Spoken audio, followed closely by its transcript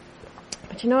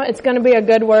But you know what? It's going to be a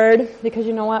good word because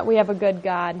you know what? We have a good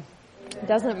God. It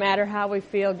doesn't matter how we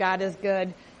feel. God is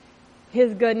good.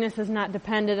 His goodness is not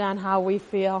dependent on how we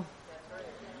feel.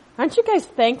 Aren't you guys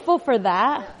thankful for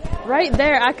that? Right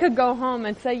there, I could go home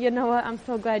and say, you know what? I'm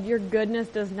so glad your goodness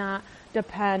does not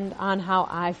depend on how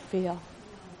I feel.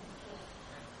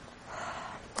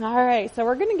 All right, so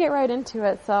we're going to get right into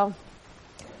it. So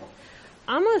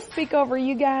I'm going to speak over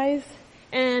you guys.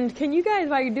 And can you guys,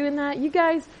 while you're doing that, you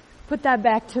guys put that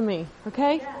back to me,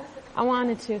 okay? I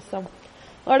wanted to. So,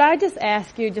 Lord, I just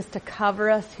ask you just to cover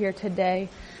us here today.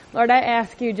 Lord, I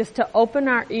ask you just to open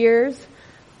our ears,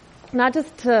 not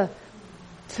just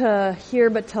to hear,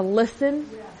 but to listen.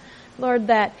 Lord,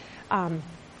 that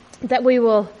we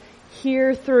will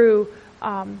hear through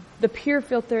the pure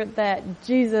filter that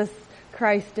Jesus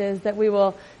Christ is, that we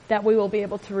will be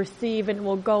able to receive, and it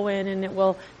will go in and it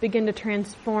will begin to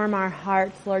transform our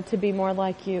hearts, Lord, to be more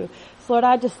like you. So, Lord,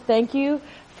 I just thank you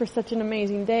for such an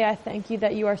amazing day. I thank you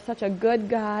that you are such a good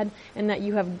God and that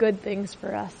you have good things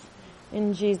for us.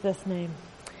 In Jesus' name.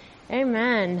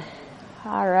 Amen.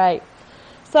 All right.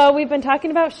 So we've been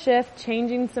talking about shift,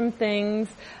 changing some things.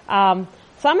 So I'm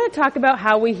going to talk about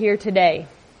how we hear today.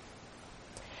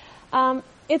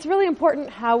 It's really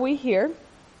important how we hear.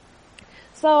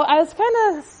 So I was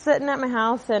kind of sitting at my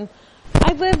house, and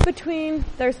I live between,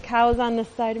 there's cows on this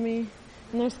side of me,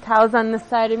 and there's cows on this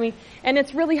side of me, and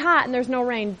it's really hot and there's no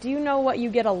rain. Do you know what you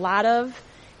get a lot of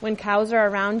when cows are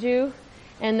around you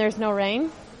and there's no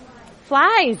rain?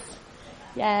 Flies.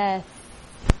 Yes.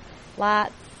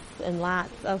 Lots and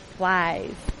lots of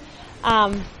flies.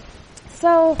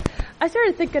 So I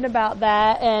started thinking about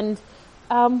that, and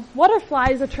what are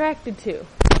flies attracted to?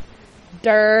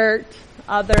 Dirt,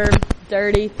 other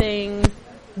dirty things,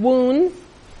 wounds.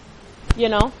 You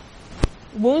know,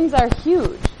 wounds are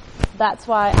huge. That's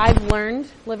why I've learned,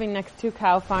 living next to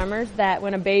cow farmers, that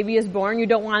when a baby is born, you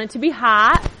don't want it to be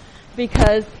hot,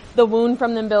 because the wound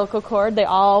from the umbilical cord, they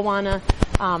all want to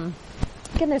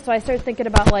get in there. So I started thinking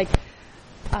about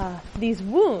these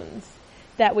wounds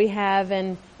that we have,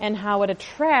 and how it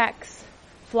attracts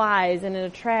flies, and it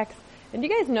attracts. And do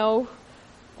you guys know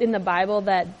in the Bible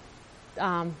that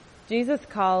Jesus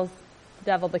calls the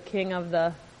devil the king of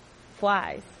the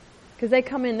flies? Because they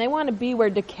come in, they want to be where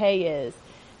decay is.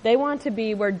 They want to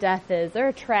be where death is. They're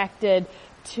attracted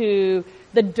to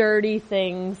the dirty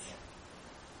things,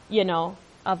 you know,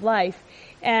 of life.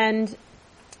 And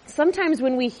sometimes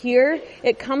when we hear,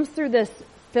 it comes through this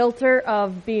filter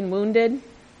of being wounded.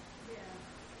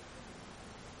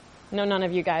 No, none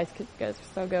of you guys are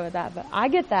so good with that, but I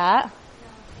get that.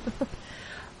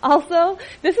 Also,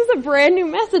 this is a brand new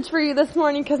message for you this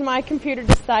morning because my computer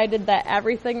decided that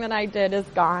everything that I did is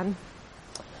gone.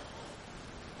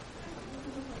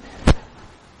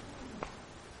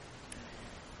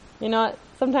 You know,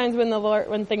 sometimes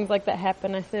when things like that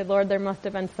happen, I say, Lord, there must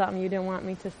have been something you didn't want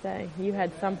me to say. You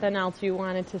had something else you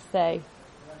wanted to say.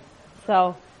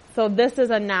 So this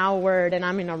is a now word, and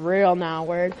I mean a real now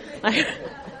word.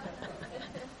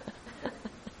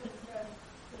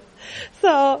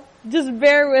 So just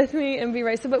bear with me and be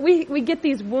right. So, but we get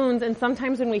these wounds, and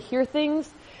sometimes when we hear things,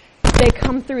 they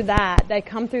come through that. They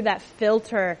come through that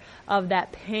filter of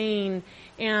that pain,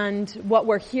 and what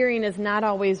we're hearing is not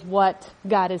always what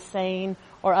God is saying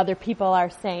or other people are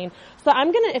saying. So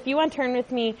if you want to turn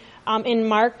with me in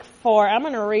Mark 4, I'm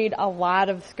going to read a lot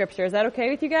of scripture. Is that okay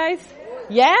with you guys?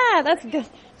 Yeah, that's good.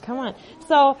 Come on.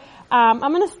 So I'm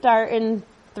going to start in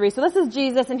 3. So this is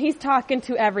Jesus, and he's talking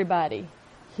to everybody.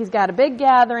 He's got a big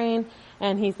gathering,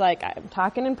 and he's like, I'm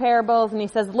talking in parables, and he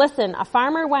says, listen, a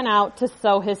farmer went out to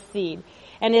sow his seed.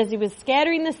 And as he was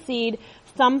scattering the seed,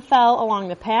 some fell along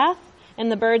the path,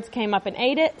 and the birds came up and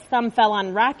ate it. Some fell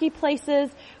on rocky places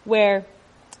where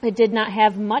it did not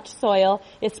have much soil.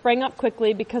 It sprang up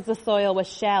quickly because the soil was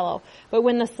shallow. But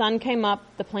when the sun came up,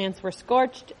 the plants were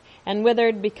scorched and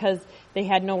withered because they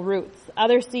had no roots.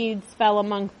 Other seeds fell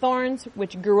among thorns,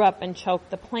 which grew up and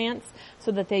choked the plants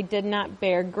so that they did not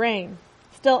bear grain.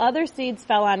 Still other seeds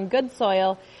fell on good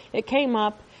soil. It came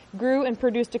up, grew, and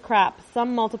produced a crop,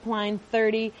 some multiplying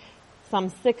 30, some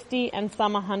 60, and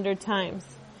some 100 times.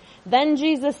 Then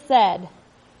Jesus said,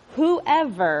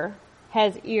 whoever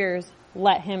has ears,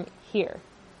 let him hear.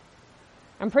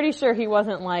 I'm pretty sure he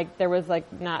wasn't there was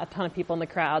not a ton of people in the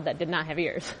crowd that did not have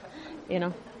ears, you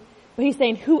know. But he's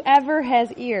saying, whoever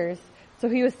has ears. So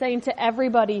he was saying to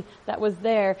everybody that was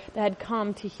there that had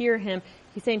come to hear him,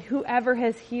 he's saying, whoever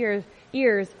has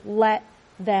ears, let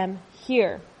them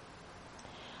hear.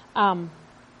 And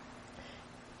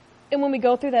when we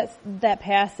go through that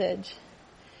passage,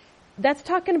 that's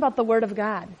talking about the Word of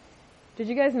God. Did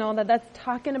you guys know that that's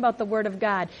talking about the Word of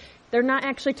God? They're not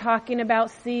actually talking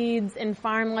about seeds and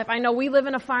farm life. I know we live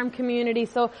in a farm community,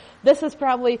 so this is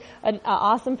probably an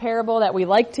awesome parable that we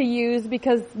like to use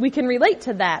because we can relate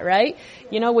to that, right?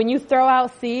 You know, when you throw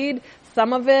out seed,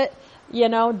 some of it, you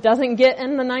know, doesn't get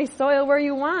in the nice soil where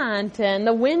you want, and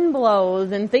the wind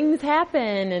blows and things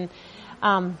happen,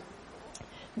 and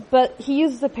but he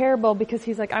uses the parable because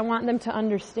he's like, I want them to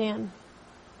understand.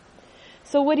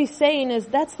 So what he's saying is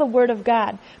that's the Word of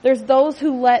God. There's those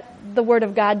who let the Word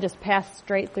of God just pass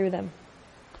straight through them.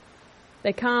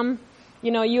 They come,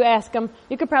 you know, you ask them,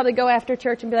 you could probably go after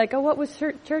church and be like, oh, what was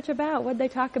church about? What did they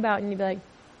talk about? And you'd be like,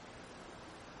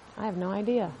 I have no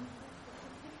idea.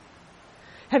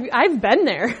 I've been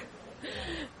there.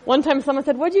 One time someone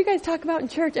said, what did you guys talk about in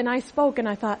church? And I spoke and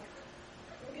I thought,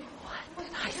 what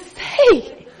did I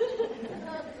say?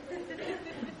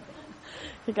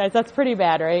 You guys, that's pretty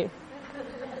bad, right?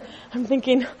 I'm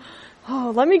thinking,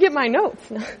 oh, let me get my notes.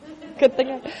 Good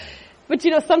thing. But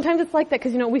you know, sometimes it's like that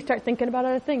because, you know, we start thinking about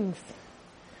other things.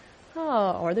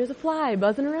 Oh, or there's a fly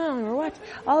buzzing around or what?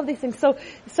 All of these things. So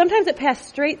sometimes it passed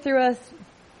straight through us,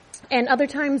 and other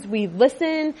times we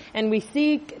listen and we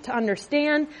seek to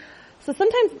understand. So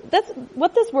sometimes that's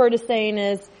what this word is saying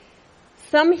is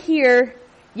some hear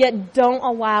yet don't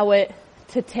allow it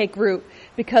to take root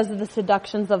because of the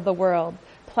seductions of the world,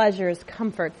 pleasures,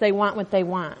 comforts. They want what they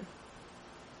want.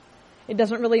 It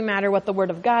doesn't really matter what the Word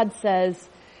of God says.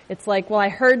 It's like, well, I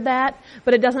heard that,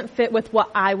 but it doesn't fit with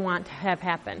what I want to have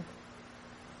happen.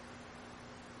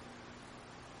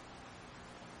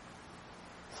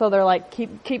 So they're like,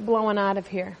 keep blowing out of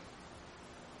here.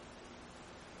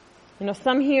 You know,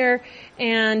 some hear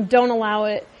and don't allow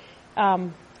it.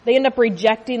 They end up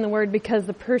rejecting the Word because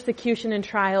the persecution and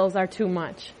trials are too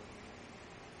much.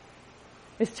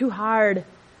 It's too hard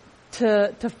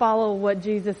to follow what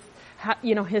Jesus,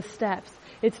 you know, his steps.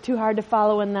 It's too hard to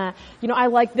follow in that. You know, I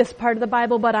like this part of the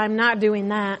Bible, but I'm not doing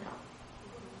that.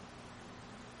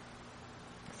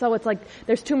 So it's like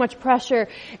there's too much pressure.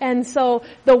 And so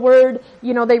the Word,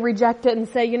 you know, they reject it and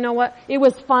say, you know what, it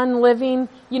was fun living.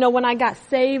 You know, when I got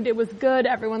saved, it was good.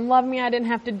 Everyone loved me. I didn't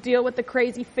have to deal with the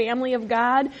crazy family of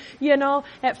God. You know,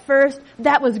 at first,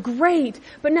 that was great.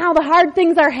 But now the hard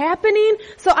things are happening,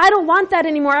 so I don't want that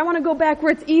anymore. I want to go back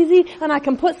where it's easy and I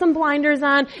can put some blinders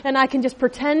on and I can just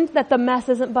pretend that the mess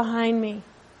isn't behind me.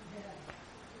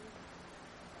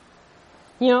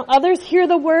 You know, others hear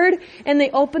the Word and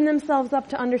they open themselves up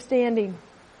to understanding.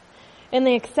 And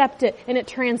they accept it and it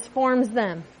transforms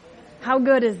them. How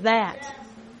good is that?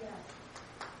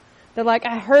 They're like,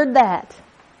 I heard that.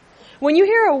 When you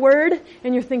hear a word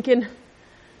and you're thinking,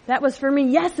 that was for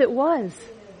me, yes, it was.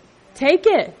 Take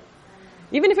it.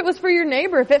 Even if it was for your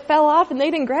neighbor, if it fell off and they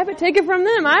didn't grab it, take it from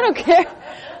them. I don't care.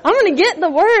 I'm going to get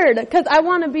the Word because I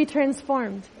want to be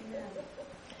transformed.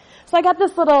 So I got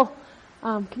this little...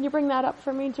 can you bring that up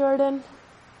for me, Jordan?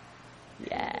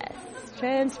 Yes.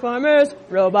 Transformers,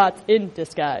 robots in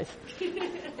disguise.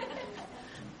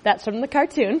 That's from the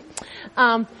cartoon.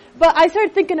 But I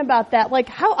started thinking about that. Like,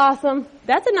 how awesome.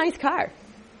 That's a nice car.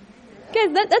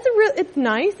 Guys, that's it's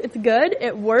nice. It's good.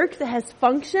 It works. It has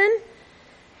function.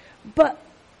 But,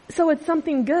 so it's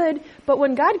something good. But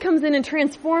when God comes in and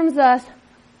transforms us,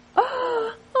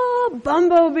 oh,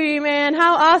 Bumblebee, man,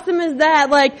 how awesome is that?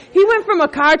 Like, he went from a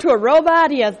car to a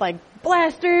robot. He has, like,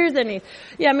 blasters, and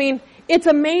it's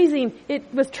amazing.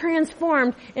 It was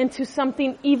transformed into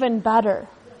something even better.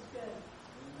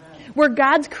 We're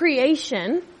God's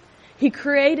creation. He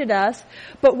created us,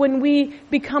 but when we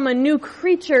become a new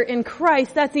creature in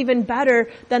Christ, that's even better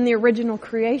than the original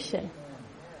creation.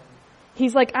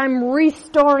 He's like, I'm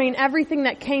restoring everything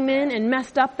that came in and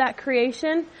messed up that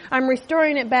creation. I'm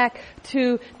restoring it back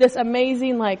to this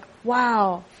amazing, like,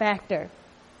 wow factor.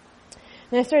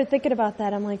 And I started thinking about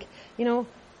that. I'm like, you know,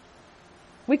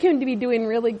 we can be doing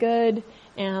really good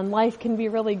and life can be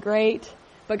really great,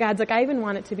 but God's like, I even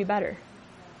want it to be better.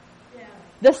 Yeah.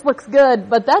 This looks good,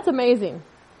 but that's amazing.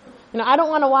 You know, I don't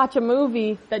want to watch a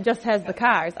movie that just has the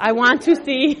cars. I want to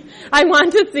see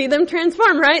them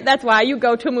transform, right? That's why you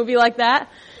go to a movie like that.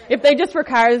 If they just were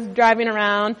cars driving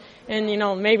around and, you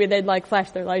know, maybe they'd like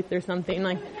flash their lights or something,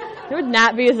 like, it would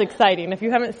not be as exciting. If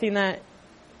you haven't seen that,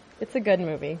 it's a good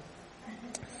movie.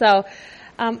 So,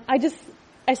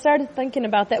 I started thinking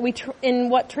about that. In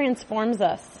what transforms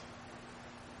us.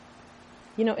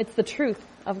 You know, it's the truth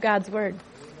of God's Word.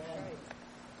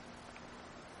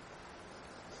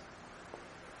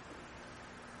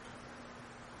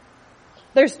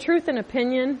 There's truth and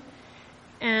opinion,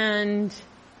 and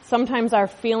sometimes our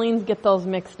feelings get those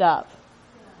mixed up.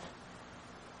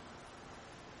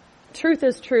 Truth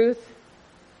is truth,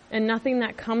 And nothing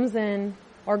that comes in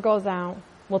or goes out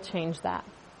will change that.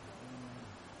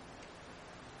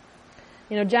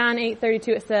 John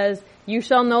 8:32, it says, "You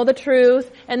shall know the truth,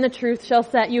 and the truth shall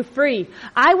set you free."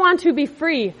 I want to be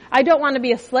free. I don't want to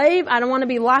be a slave. I don't want to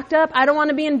be locked up. I don't want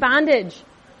to be in bondage.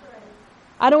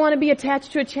 I don't want to be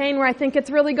attached to a chain where I think it's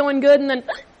really going good and then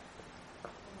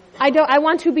I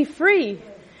want to be free.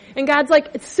 And God's like,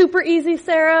 it's super easy,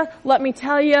 Sarah. Let me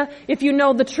tell you, if you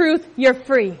know the truth, you're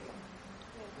free.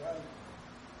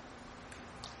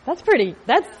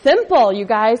 That's simple, you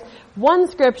guys. One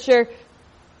scripture,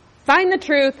 find the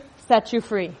truth, set you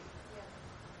free.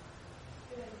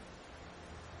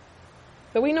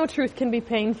 But we know truth can be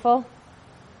painful,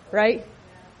 right?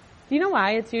 Do you know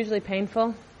why it's usually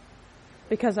painful?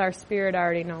 Because our spirit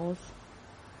already knows.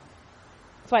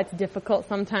 That's why it's difficult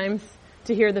sometimes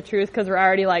to hear the truth, because we're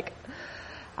already like,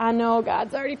 I know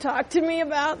God's already talked to me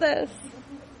about this.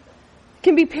 It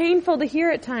can be painful to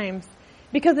hear at times,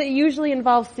 because it usually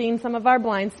involves seeing some of our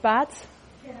blind spots.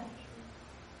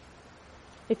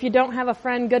 If you don't have a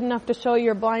friend good enough to show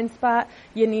your blind spot,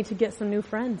 you need to get some new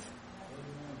friends.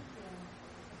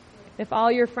 If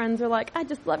all your friends are like, I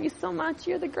just love you so much,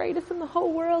 you're the greatest in the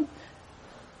whole world.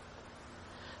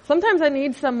 Sometimes I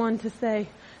need someone to say,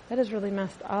 that is really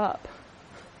messed up.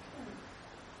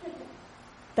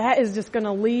 That is just going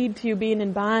to lead to you being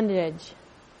in bondage.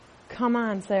 Come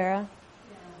on, Sarah.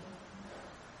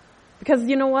 Because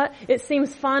you know what? It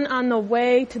seems fun on the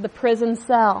way to the prison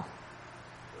cell.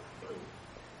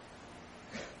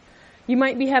 You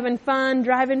might be having fun,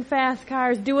 driving fast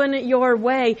cars, doing it your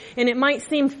way, and it might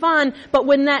seem fun, but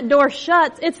when that door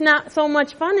shuts, it's not so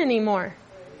much fun anymore.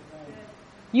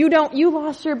 You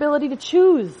lost your ability to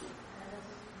choose.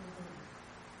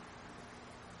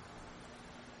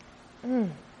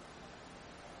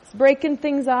 It's breaking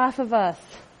things off of us.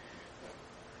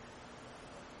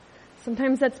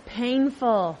 Sometimes that's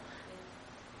painful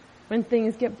when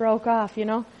things get broke off,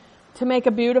 To make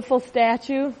a beautiful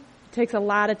statue, it takes a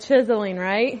lot of chiseling,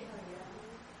 right?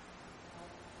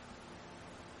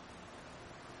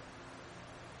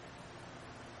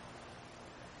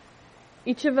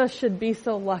 Each of us should be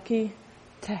so lucky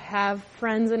to have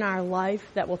friends in our life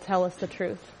that will tell us the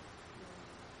truth.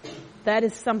 That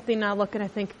is something I look and I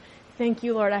think, thank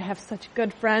you, Lord, I have such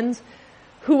good friends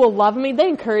who will love me. They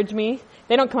encourage me.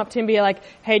 They don't come up to me and be like,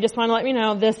 hey, just want to let me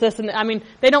know this, and that. I mean,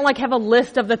 they don't have a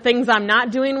list of the things I'm not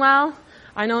doing well.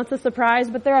 I know it's a surprise,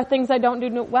 but there are things I don't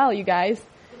do well, you guys.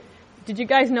 Did you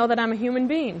guys know that I'm a human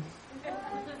being?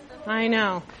 I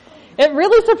know. It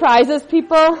really surprises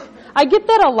people. I get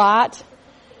that a lot.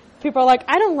 People are like,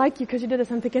 I don't like you because you did this.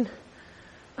 I'm thinking,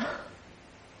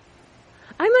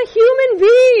 I'm a human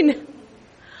being.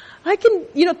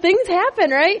 Things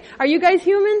happen, right? Are you guys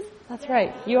humans? That's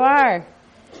right. You are.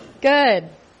 Good.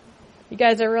 You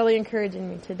guys are really encouraging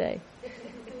me today.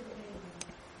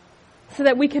 So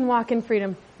that we can walk in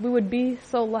freedom. We would be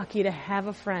so lucky to have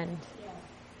a friend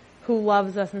who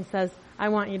loves us and says, I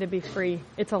want you to be free.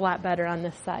 It's a lot better on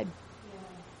this side.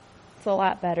 It's a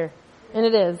lot better. And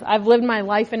it is. I've lived my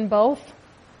life in both.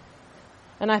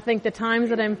 And I think the times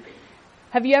that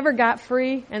have you ever got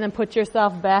free and then put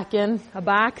yourself back in a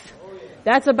box?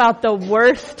 That's about the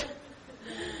worst.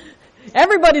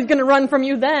 Everybody's going to run from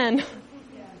you then.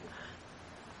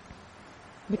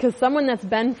 Because someone that's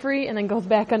been free and then goes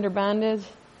back under bondage,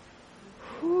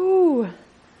 whew,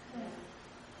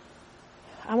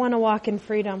 I want to walk in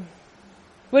freedom.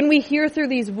 When we hear through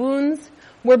these wounds,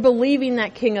 we're believing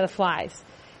that king of the flies.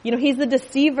 He's the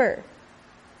deceiver.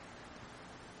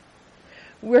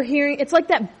 We're hearing, it's like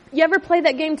that, you ever play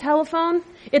that game telephone?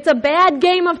 It's a bad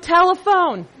game of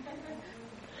telephone.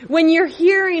 When you're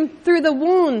hearing through the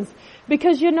wounds,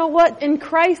 because you know what? In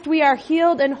Christ we are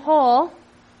healed and whole.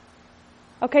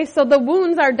 Okay, so the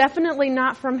wounds are definitely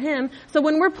not from Him. So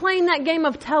when we're playing that game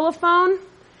of telephone,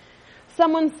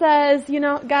 someone says,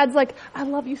 God's like, I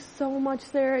love you so much,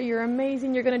 Sarah. You're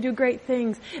amazing. You're going to do great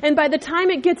things. And by the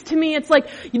time it gets to me, it's like,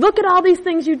 you look at all these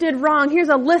things you did wrong. Here's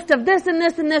a list of this and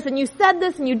this and this. And you said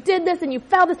this and you did this and you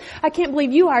felt this. I can't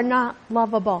believe you are not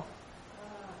lovable.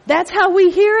 That's how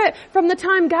we hear it from the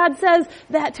time God says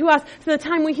that to us to the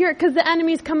time we hear it, because the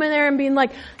enemy's coming there and being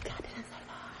like, God didn't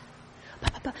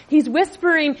say that. He's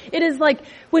whispering. It is like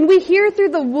when we hear through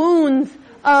the wounds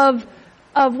of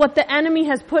what the enemy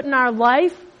has put in our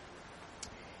life,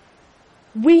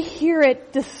 we hear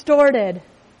it distorted.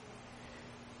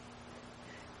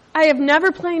 I have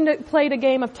never played a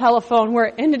game of telephone where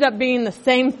it ended up being the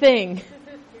same thing.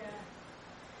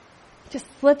 Just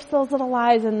slips those little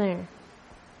lies in there.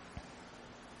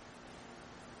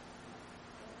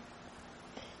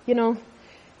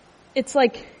 It's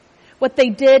like what they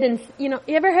did, and you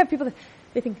ever have people that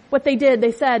they think what they did,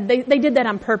 they said, they did that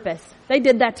on purpose. They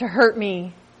did that to hurt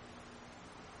me.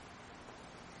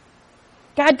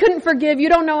 God couldn't forgive. You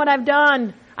don't know what I've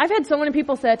done. I've had so many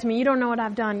people say that to me, you don't know what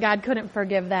I've done. God couldn't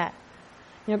forgive that.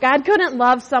 God couldn't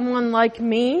love someone like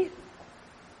me.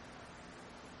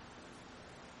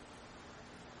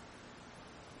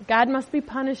 God must be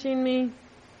punishing me.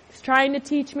 He's trying to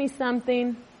teach me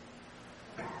something.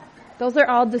 Those are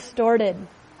all distorted.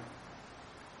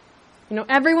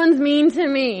 Everyone's mean to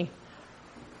me.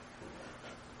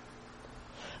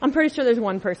 I'm pretty sure there's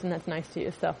one person that's nice to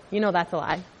you, so that's a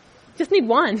lie. Just need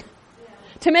one. Yeah.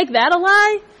 To make that a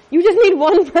lie, you just need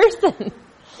one person.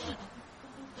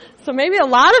 So maybe a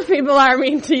lot of people are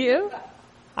mean to you.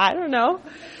 I don't know.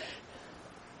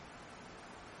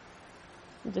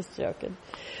 I'm just joking.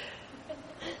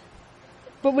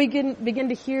 But we begin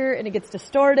to hear, and it gets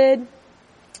distorted.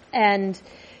 And,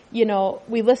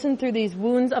 we listen through these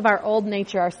wounds of our old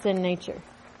nature, our sin nature.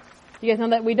 You guys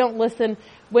know that we don't listen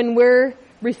when we're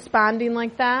responding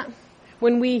like that.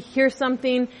 When we hear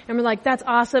something and we're like, that's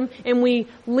awesome, and we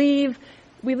leave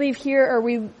here, or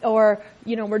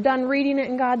we're done reading it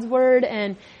in God's Word,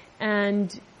 and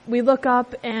we look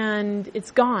up and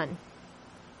it's gone.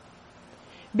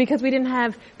 Because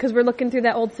we're looking through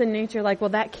that old sin nature like,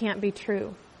 well, that can't be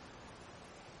true.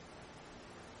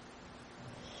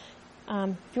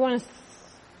 If you want to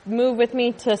move with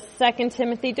me to 2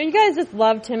 Timothy. Don't you guys just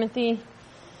love Timothy?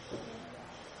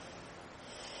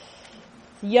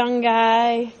 Young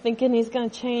guy thinking he's going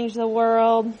to change the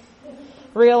world,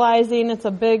 realizing it's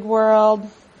a big world.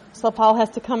 So Paul has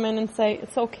to come in and say,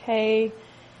 it's okay,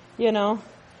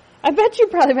 I bet you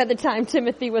probably by the time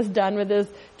Timothy was done with his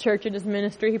church and his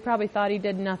ministry, he probably thought he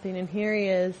did nothing, and here he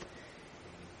is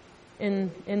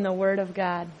in the Word of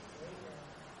God.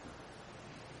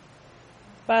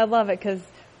 But I love it because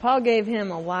Paul gave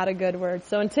him a lot of good words.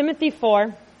 So in Timothy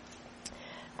 4,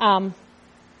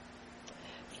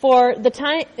 for the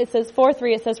time, it says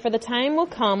 4:3, it says, for the time will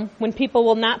come when people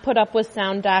will not put up with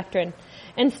sound doctrine.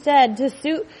 Instead, to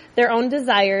suit their own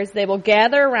desires, they will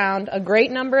gather around a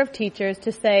great number of teachers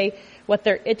to say what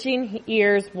their itching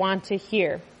ears want to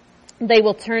hear. They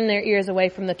will turn their ears away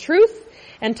from the truth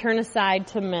and turn aside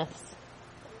to myths.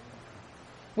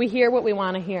 We hear what we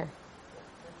want to hear.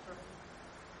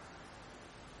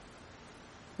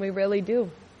 We really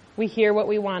do. We hear what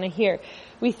we want to hear.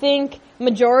 We think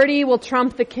majority will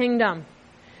trump the kingdom.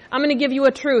 I'm going to give you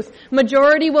a truth.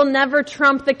 Majority will never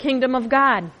trump the kingdom of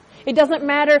God. It doesn't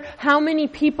matter how many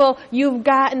people you've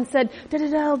got and said,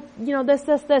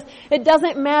 this. It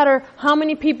doesn't matter how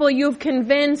many people you've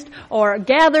convinced or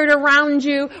gathered around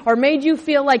you or made you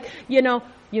feel like,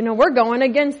 we're going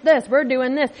against this, we're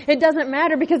doing this. It doesn't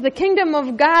matter because the kingdom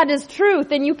of God is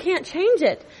truth and you can't change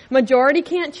it. Majority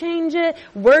can't change it.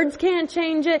 Words can't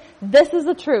change it. This is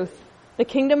the truth. The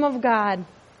kingdom of God.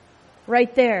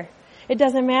 Right there. It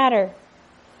doesn't matter.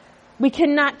 We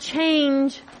cannot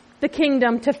change the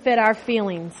kingdom to fit our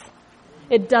feelings.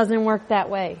 It doesn't work that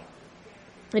way.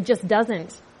 It just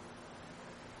doesn't.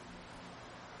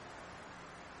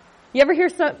 You ever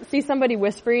see somebody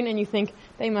whispering and you think,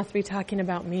 they must be talking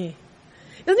about me?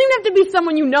 It doesn't even have to be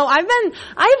someone you know. I've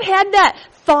had that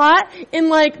thought in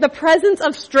the presence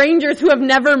of strangers who have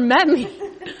never met me.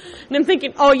 And I'm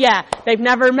thinking, oh yeah, they've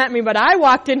never met me, but I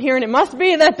walked in here and it must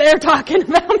be that they're talking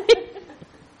about me.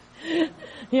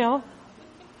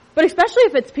 But especially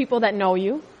if it's people that know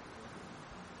you.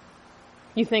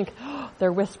 You think, oh,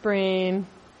 they're whispering.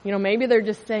 Maybe they're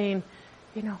just saying,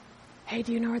 hey,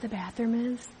 do you know where the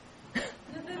bathroom is?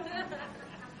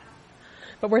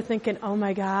 But we're thinking, oh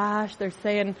my gosh, they're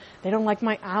saying they don't like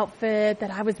my outfit,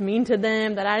 that I was mean to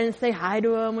them, that I didn't say hi to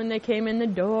them when they came in the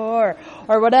door,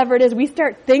 or whatever it is. We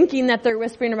start thinking that they're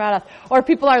whispering about us. Or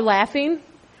people are laughing.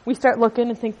 We start looking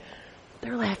and think,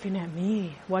 they're laughing at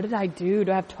me. What did I do?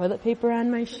 Do I have toilet paper on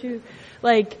my shoe?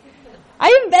 I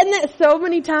have been that so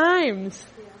many times.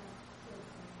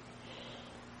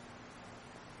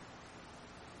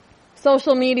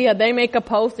 Social media, they make a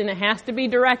post and it has to be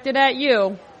directed at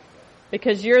you.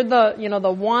 Because you're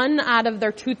the one out of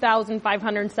their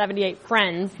 2,578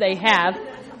 friends they have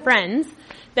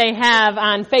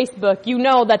on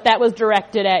Facebook, that was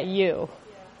directed at you.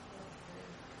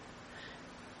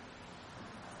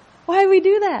 Why do we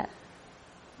do that?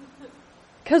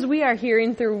 Because we are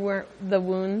hearing through the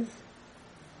wounds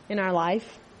in our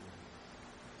life.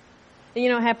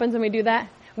 And what happens when we do that?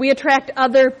 We attract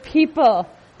other people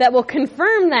that will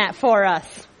confirm that for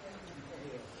us.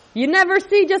 You never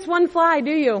see just one fly,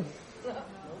 do you?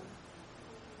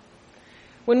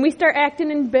 When we start acting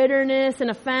in bitterness and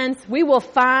offense, we will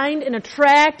find and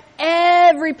attract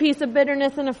every piece of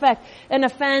bitterness and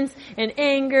offense and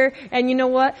anger. And you know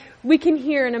what? We can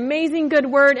hear an amazing good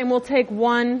word and we'll take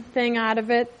one thing out of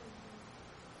it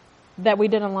that we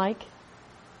didn't like.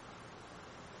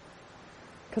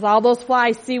 Because all those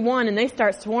flies see one and they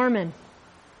start swarming.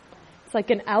 It's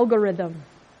like an algorithm.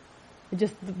 It's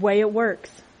just the way it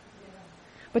works.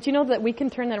 But you know that we can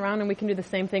turn that around and we can do the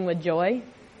same thing with joy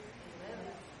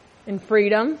and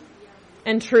freedom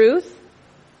and truth.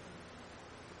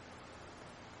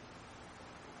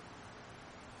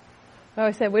 I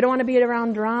always said we don't want to be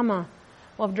around drama.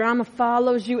 Well, if drama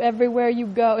follows you everywhere you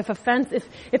go,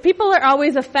 if people are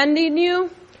always offending you,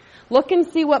 look and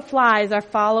see what flies are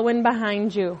following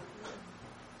behind you.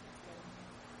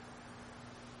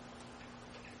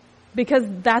 Because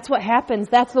that's what happens.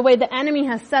 That's the way the enemy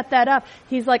has set that up.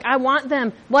 He's like, I want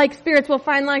them. Like spirits will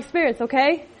find like spirits,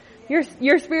 okay?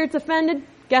 Your spirit's offended,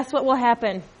 guess what will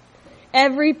happen?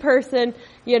 Every person,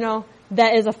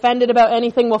 that is offended about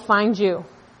anything will find you.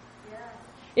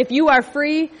 If you are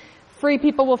free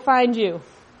people will find you.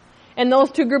 And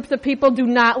those two groups of people do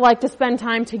not like to spend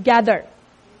time together.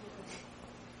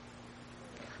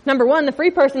 Number one, the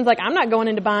free person's like, I'm not going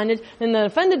into bondage. And the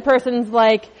offended person's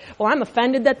like, well, I'm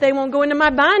offended that they won't go into my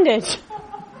bondage.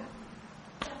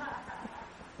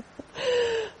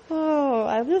 Oh,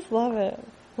 I just love it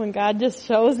when God just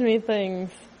shows me things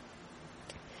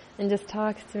and just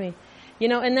talks to me.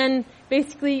 And then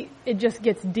basically it just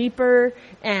gets deeper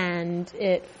and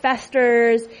it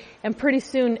festers, and pretty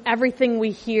soon everything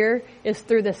we hear is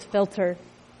through this filter.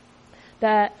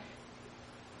 That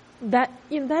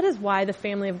is why the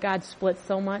family of God splits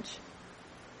so much.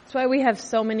 That's why we have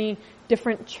so many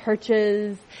different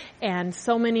churches and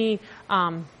so many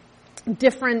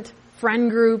different friend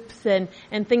groups and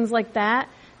things like that,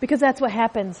 because that's what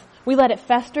happens. We let it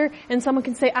fester, and someone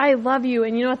can say, I love you,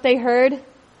 and you know what they heard?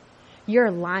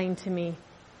 You're lying to me.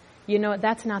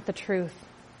 That's not the truth.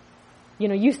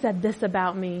 You said this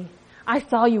about me. I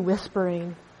saw you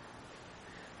whispering.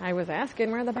 I was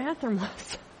asking where the bathroom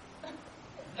was.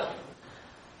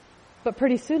 But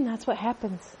pretty soon that's what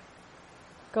happens.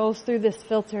 Goes through this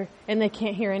filter and they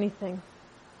can't hear anything.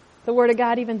 The Word of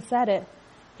God even said it.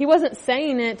 He wasn't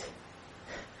saying it.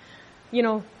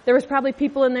 There was probably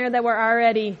people in there that were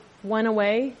already went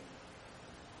away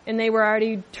and they were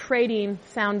already trading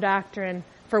sound doctrine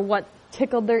for what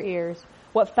tickled their ears,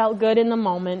 what felt good in the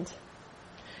moment.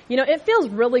 It feels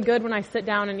really good when I sit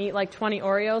down and eat like 20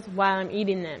 Oreos while I'm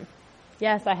eating them.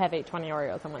 Yes, I have ate 20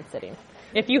 Oreos in one sitting.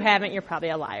 If you haven't, you're probably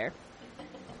a liar.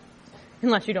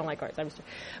 Unless you don't like Oreos, I'm just.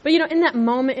 But in that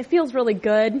moment, it feels really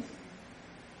good.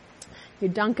 You're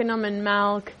dunking them in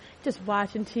milk, just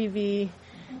watching TV,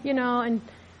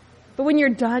 but when you're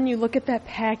done, you look at that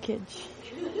package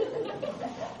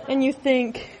and you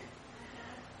think,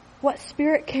 what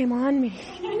spirit came on me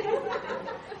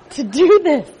to do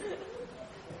this?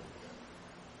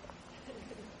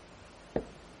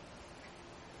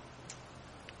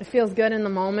 It feels good in the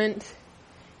moment.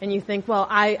 And you think, well,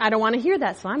 I don't want to hear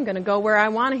that, so I'm going to go where I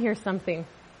want to hear something.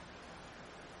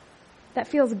 That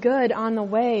feels good on the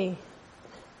way.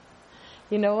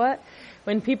 You know what?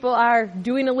 When people are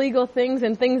doing illegal things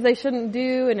and things they shouldn't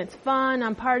do, and it's fun,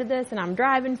 I'm part of this, and I'm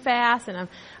driving fast, and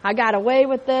I got away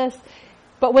with this.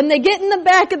 But when they get in the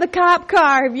back of the cop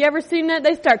car, have you ever seen that?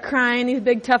 They start crying. These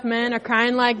big tough men are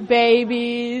crying like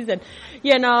babies and,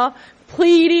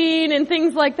 pleading and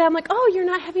things like that. I'm like, oh, you're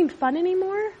not having fun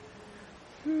anymore?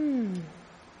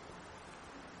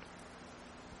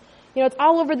 It's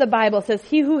all over the Bible. It says,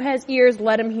 he who has ears,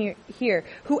 let him hear.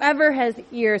 Whoever has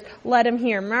ears, let him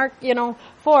hear. Mark,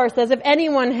 4 says, if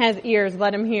anyone has ears,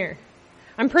 let him hear.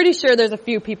 I'm pretty sure there's a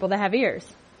few people that have ears.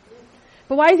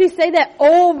 But why does he say that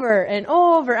over and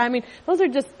over? I mean,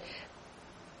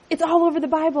 it's all over the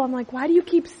Bible. I'm like, why do you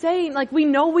keep saying, we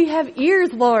know we have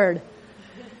ears, Lord?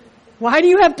 Why do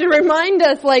you have to remind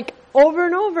us, over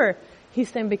and over? He's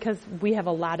saying because we have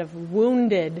a lot of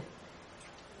wounded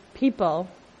people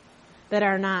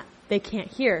that they can't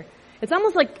hear. It's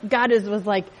almost like God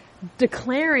was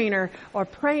declaring or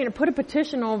praying or put a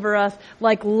petition over us,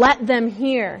 let them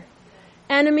hear.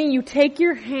 Enemy, you take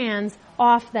your hands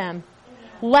off them.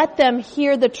 Let them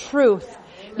hear the truth.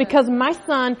 Because my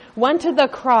son went to the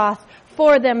cross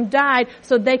for them, died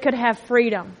so they could have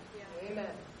freedom.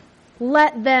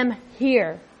 Let them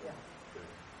hear.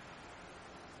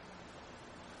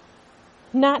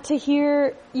 Not to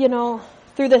hear,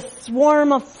 through the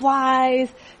swarm of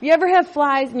flies. You ever have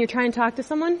flies and you're trying to talk to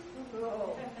someone?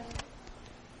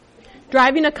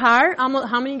 Driving a car, how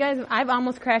many of you guys, I've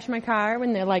almost crashed my car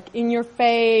when they're in your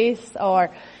face, or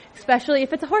especially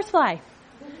if it's a horsefly.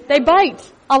 They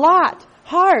bite a lot,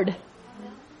 hard.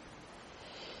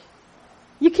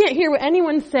 You can't hear what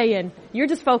anyone's saying. You're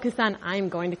just focused on, I'm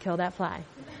going to kill that fly.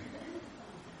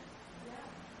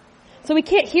 So we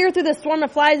can't hear through the swarm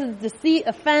of flies of deceit,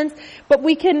 offense, but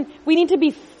we need to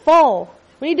be full.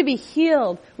 We need to be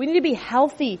healed. We need to be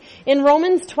healthy. In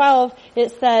Romans 12,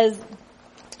 it says,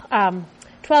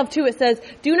 12:2, it says,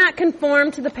 do not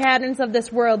conform to the patterns of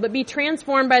this world, but be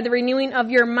transformed by the renewing of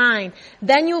your mind.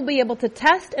 Then you will be able to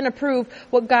test and approve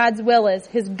what God's will is,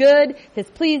 His good, His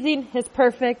pleasing, His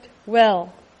perfect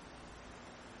will.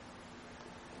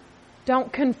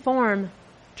 Don't conform,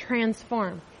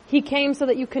 transform. He came so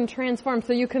that you can transform,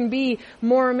 so you can be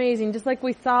more amazing. Just like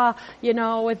we saw,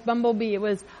 with Bumblebee, it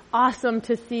was awesome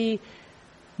to see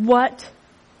what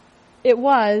it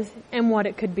was and what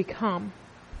it could become.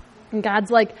 And God's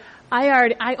like,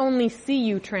 I only see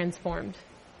you transformed.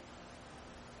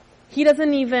 He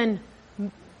doesn't even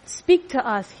speak to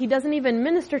us. He doesn't even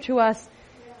minister to us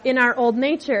in our old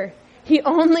nature. He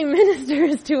only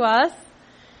ministers to us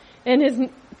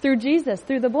through Jesus,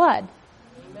 through the blood.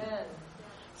 Amen.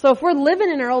 So if we're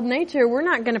living in our old nature, we're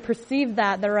not going to perceive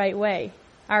that the right way,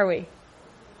 are we?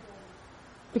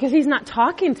 Because He's not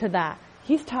talking to that.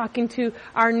 He's talking to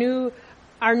our new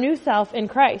self in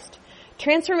Christ.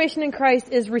 Transformation in Christ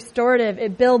is restorative.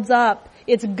 It builds up.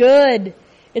 It's good.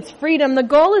 It's freedom. The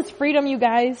goal is freedom, you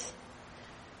guys.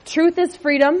 Truth is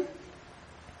freedom.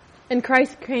 And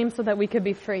Christ came so that we could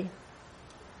be free.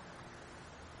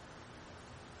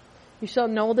 You shall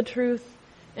know the truth,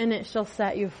 and it shall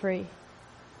set you free.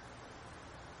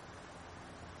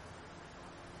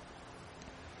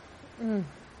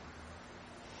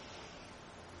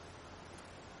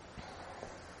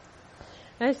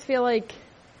 I just feel like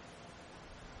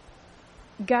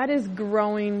God is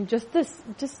growing just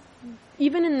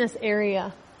even in this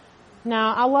area.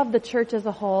 Now, I love the church as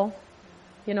a whole,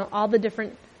 all the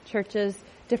different churches,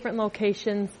 different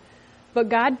locations, but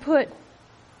God put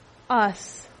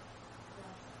us,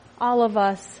 all of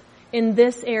us, in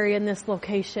this area, in this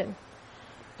location.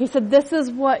 He said, this is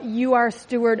what you are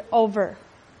steward over.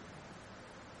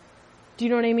 Do you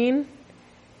know what I mean?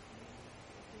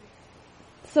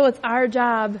 So it's our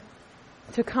job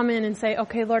to come in and say,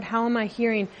 okay, Lord, how am I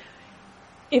hearing?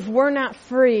 If we're not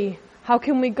free, how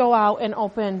can we go out and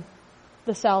open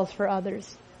the cells for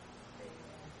others?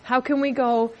 How can we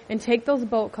go and take those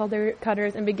bolt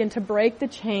cutters and begin to break the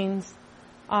chains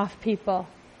off people?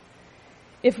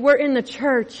 If we're in the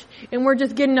church and we're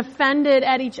just getting offended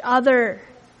at each other,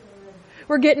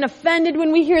 we're getting offended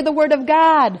when we hear the Word of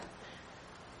God.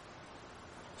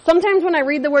 Sometimes when I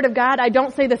read the Word of God, I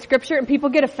don't say the scripture and people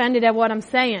get offended at what I'm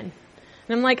saying.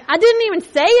 And I'm like, I didn't even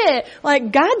say it.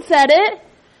 Like, God said it.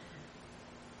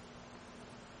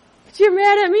 But you're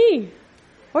mad at me.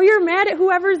 Or you're mad at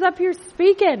whoever's up here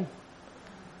speaking.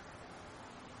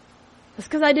 It's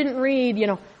because I didn't read,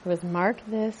 it was mark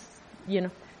this,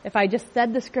 if I just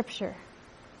said the scripture.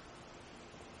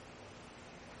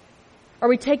 Or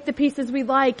we take the pieces we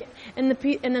like and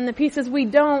then the pieces we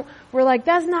don't, we're like,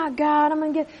 that's not God, I'm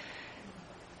going to get...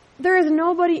 There is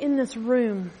nobody in this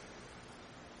room,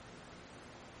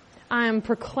 I am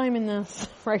proclaiming this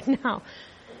right now,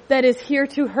 that is here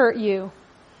to hurt you.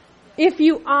 If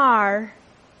you are,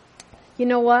 you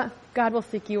know what? God will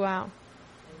seek you out.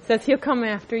 Says He'll come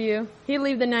after you. He'll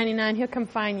leave the 99. He'll come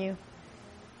find you.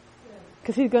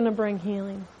 Because He's going to bring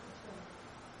healing.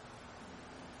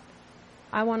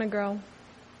 I want to grow.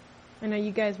 I know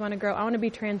you guys want to grow. I want to be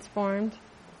transformed.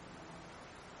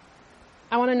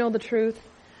 I want to know the truth.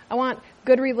 I want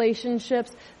good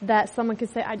relationships that someone could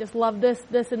say, I just love this,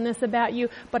 and this about you.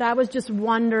 But I was just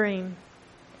wondering.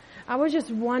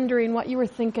 What you were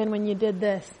thinking when you did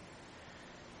this.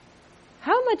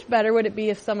 How much better would it be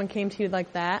if someone came to you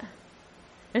like that?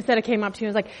 Instead of came up to you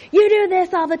and was like, you do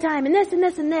this all the time, and this, and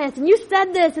this, and this, and you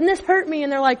said this, and this hurt me.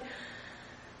 And they're like,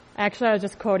 actually, I was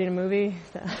just quoting a movie.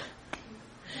 So.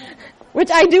 Which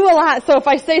I do a lot. So if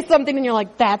I say something and you're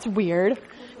like, that's weird,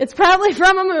 it's probably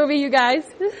from a movie, you guys.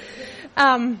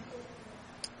 But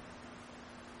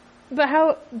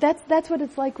that's what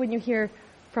it's like when you hear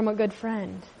from a good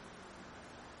friend.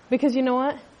 Because you know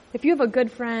what? If you have a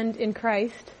good friend in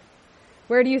Christ,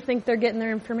 where do you think they're getting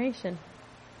their information?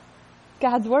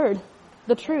 God's Word,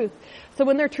 the truth. So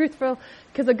when they're truthful,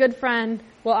 because a good friend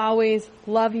will always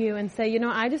love you and say,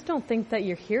 I just don't think that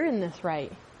you're hearing this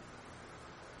right.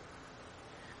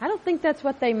 I don't think that's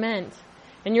what they meant.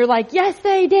 And you're like, yes,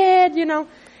 they did,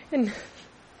 And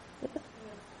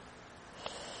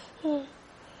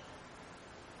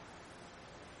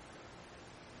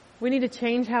we need to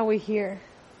change how we hear.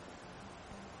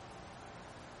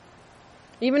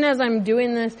 Even as I'm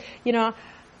doing this,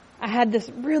 I had this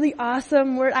really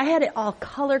awesome word. I had it all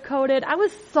color-coded. I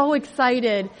was so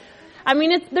excited. I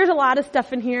mean, there's a lot of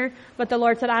stuff in here, but the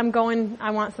Lord said, I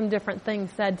want some different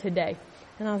things said today.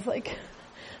 And I was like,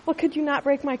 well, could you not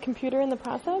break my computer in the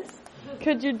process?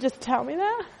 Could you just tell me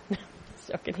that?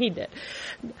 Joking, he did.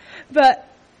 But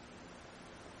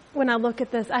when I look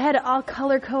at this, I had it all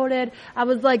color-coded. I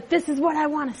was like, this is what I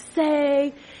want to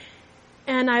say.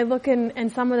 And I look in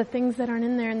some of the things that aren't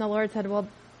in there, and the Lord said, well,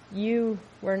 you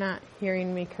were not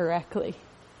hearing me correctly.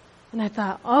 And I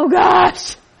thought, oh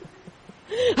gosh,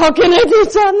 how can I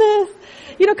teach on this?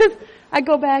 Because I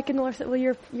go back and the Lord said, well,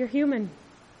 you're human.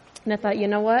 And I thought, you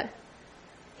know what?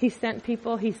 He sent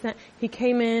people. He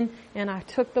came in, and I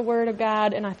took the word of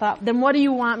God, and I thought, then what do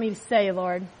you want me to say,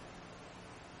 Lord?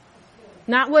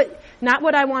 Not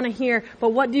what I want to hear, but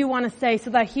what do you want to say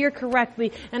so that I hear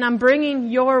correctly, and I'm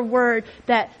bringing your word,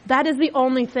 that is the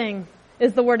only thing,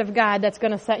 is the word of God that's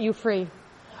going to set you free.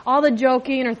 All the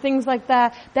joking or things like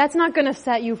that, that's not going to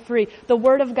set you free. The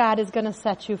word of God is going to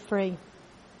set you free.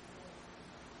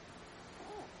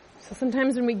 So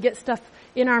sometimes when we get stuff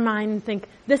in our mind and think,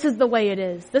 this is the way it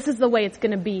is, this is the way it's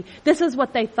going to be, this is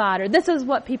what they thought, or this is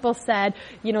what people said,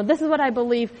 this is what I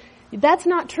believe, that's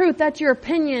not truth, that's your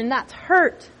opinion, that's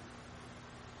hurt.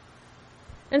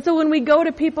 And so when we go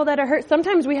to people that are hurt,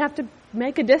 sometimes we have to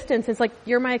make a distance. It's like,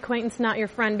 you're my acquaintance, not your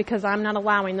friend, because I'm not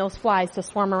allowing those flies to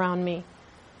swarm around me.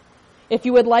 If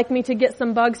you would like me to get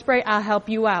some bug spray, I'll help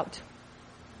you out.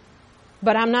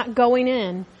 But I'm not going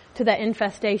in to that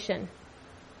infestation.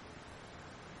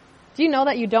 Do you know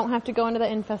that you don't have to go into the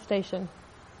infestation?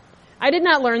 I did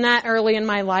not learn that early in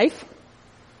my life.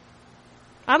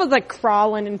 I was like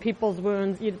crawling in people's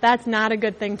wounds. That's not a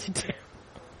good thing to do.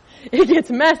 It gets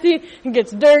messy, it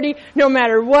gets dirty, no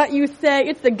matter what you say.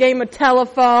 It's the game of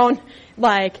telephone,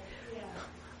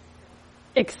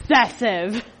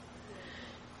 excessive.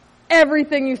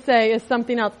 Everything you say is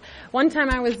something else. One time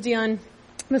I was dealing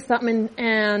with something,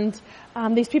 and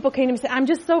these people came to me and said, I'm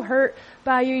just so hurt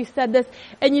by you said this.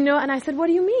 And and I said, what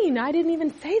do you mean? I didn't even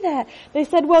say that. They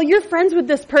said, well, you're friends with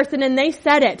this person and they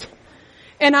said it.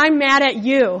 And I'm mad at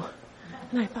you.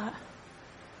 And I thought,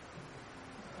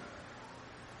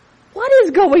 what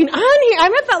is going on here?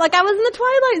 I felt like I was in the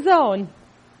Twilight Zone.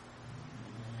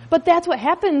 But that's what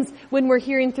happens when we're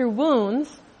hearing through wounds,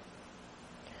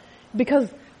 because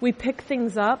we pick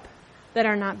things up that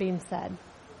are not being said.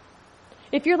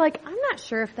 If you're like, I'm not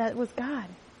sure if that was God.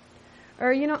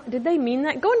 Or, did they mean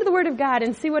that? Go into the Word of God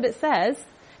and see what it says.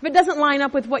 If it doesn't line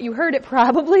up with what you heard, it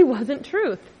probably wasn't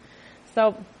truth.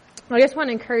 So I just want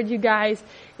to encourage you guys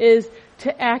is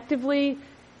to actively,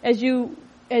 as you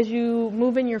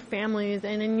move in your families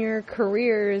and in your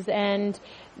careers and,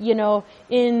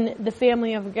 in the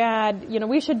family of God,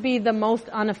 we should be the most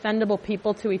unoffendable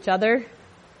people to each other.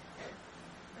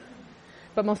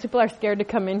 But most people are scared to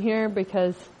come in here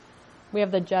because we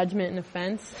have the judgment and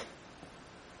offense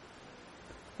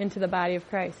into the body of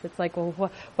Christ. It's like,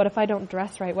 well, what if I don't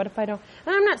dress right? What if I don't?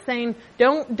 And I'm not saying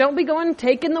don't be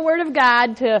taking the word of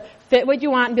God to fit what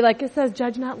you want and be like, it says,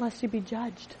 judge not lest you be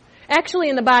judged. Actually,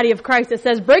 in the body of Christ, it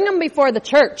says, bring them before the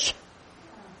church.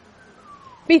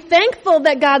 Be thankful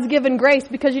that God's given grace,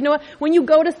 because you know what? When you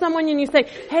go to someone and you say,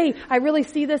 hey, I really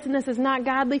see this and this is not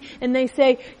godly, and they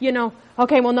say,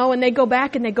 okay, well, no, and they go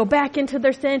back into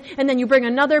their sin, and then you bring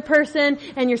another person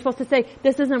and you're supposed to say,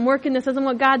 this isn't working, this isn't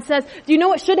what God says. Do you know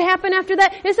what should happen after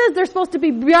that? It says they're supposed to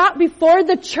be brought before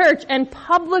the church and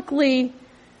publicly,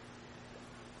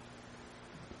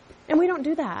 and we don't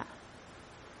do that.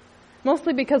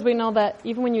 Mostly because we know that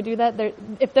even when you do that,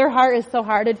 if their heart is so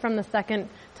hardened from the second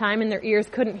time and their ears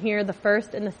couldn't hear the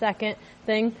first and the second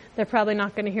thing, they're probably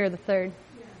not going to hear the third.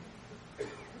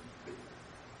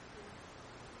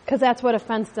 Because that's what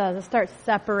offense does. It starts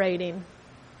separating.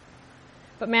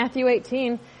 But Matthew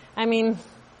 18,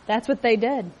 that's what they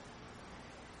did.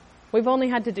 We've only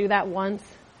had to do that once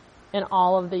in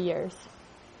all of the years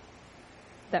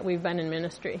that we've been in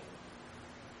ministry.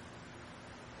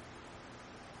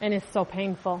 And it's so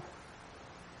painful.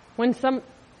 When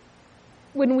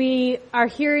we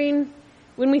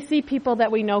see people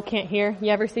that we know can't hear, you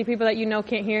ever see people that you know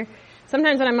can't hear?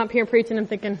 Sometimes when I'm up here preaching, I'm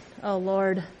thinking, oh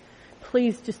Lord,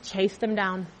 please just chase them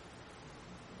down.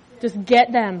 Just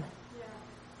get them.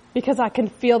 Because I can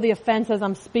feel the offense as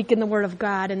I'm speaking the word of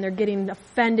God, and they're getting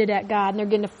offended at God, and they're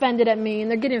getting offended at me,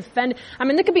 and they're getting offended.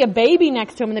 There could be a baby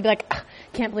next to them, and they'd be like,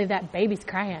 can't believe that baby's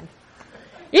crying.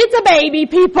 It's a baby,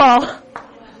 people.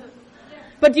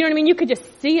 But do you know what I mean? You could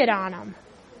just see it on them.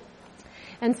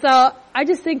 And so I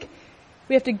just think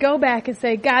we have to go back and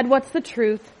say, God, what's the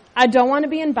truth? I don't want to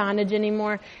be in bondage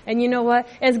anymore. And you know what?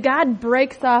 As God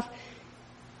breaks off,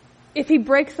 if He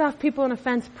breaks off people in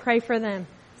offense, pray for them.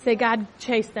 Say, God,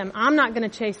 chase them. I'm not going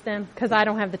to chase them because I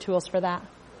don't have the tools for that.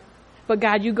 But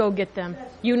God, you go get them.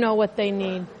 You know what they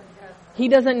need. He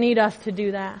doesn't need us to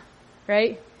do that,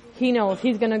 right? He knows.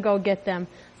 He's going to go get them.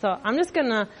 So I'm just going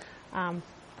to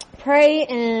pray,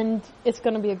 and it's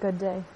going to be a good day.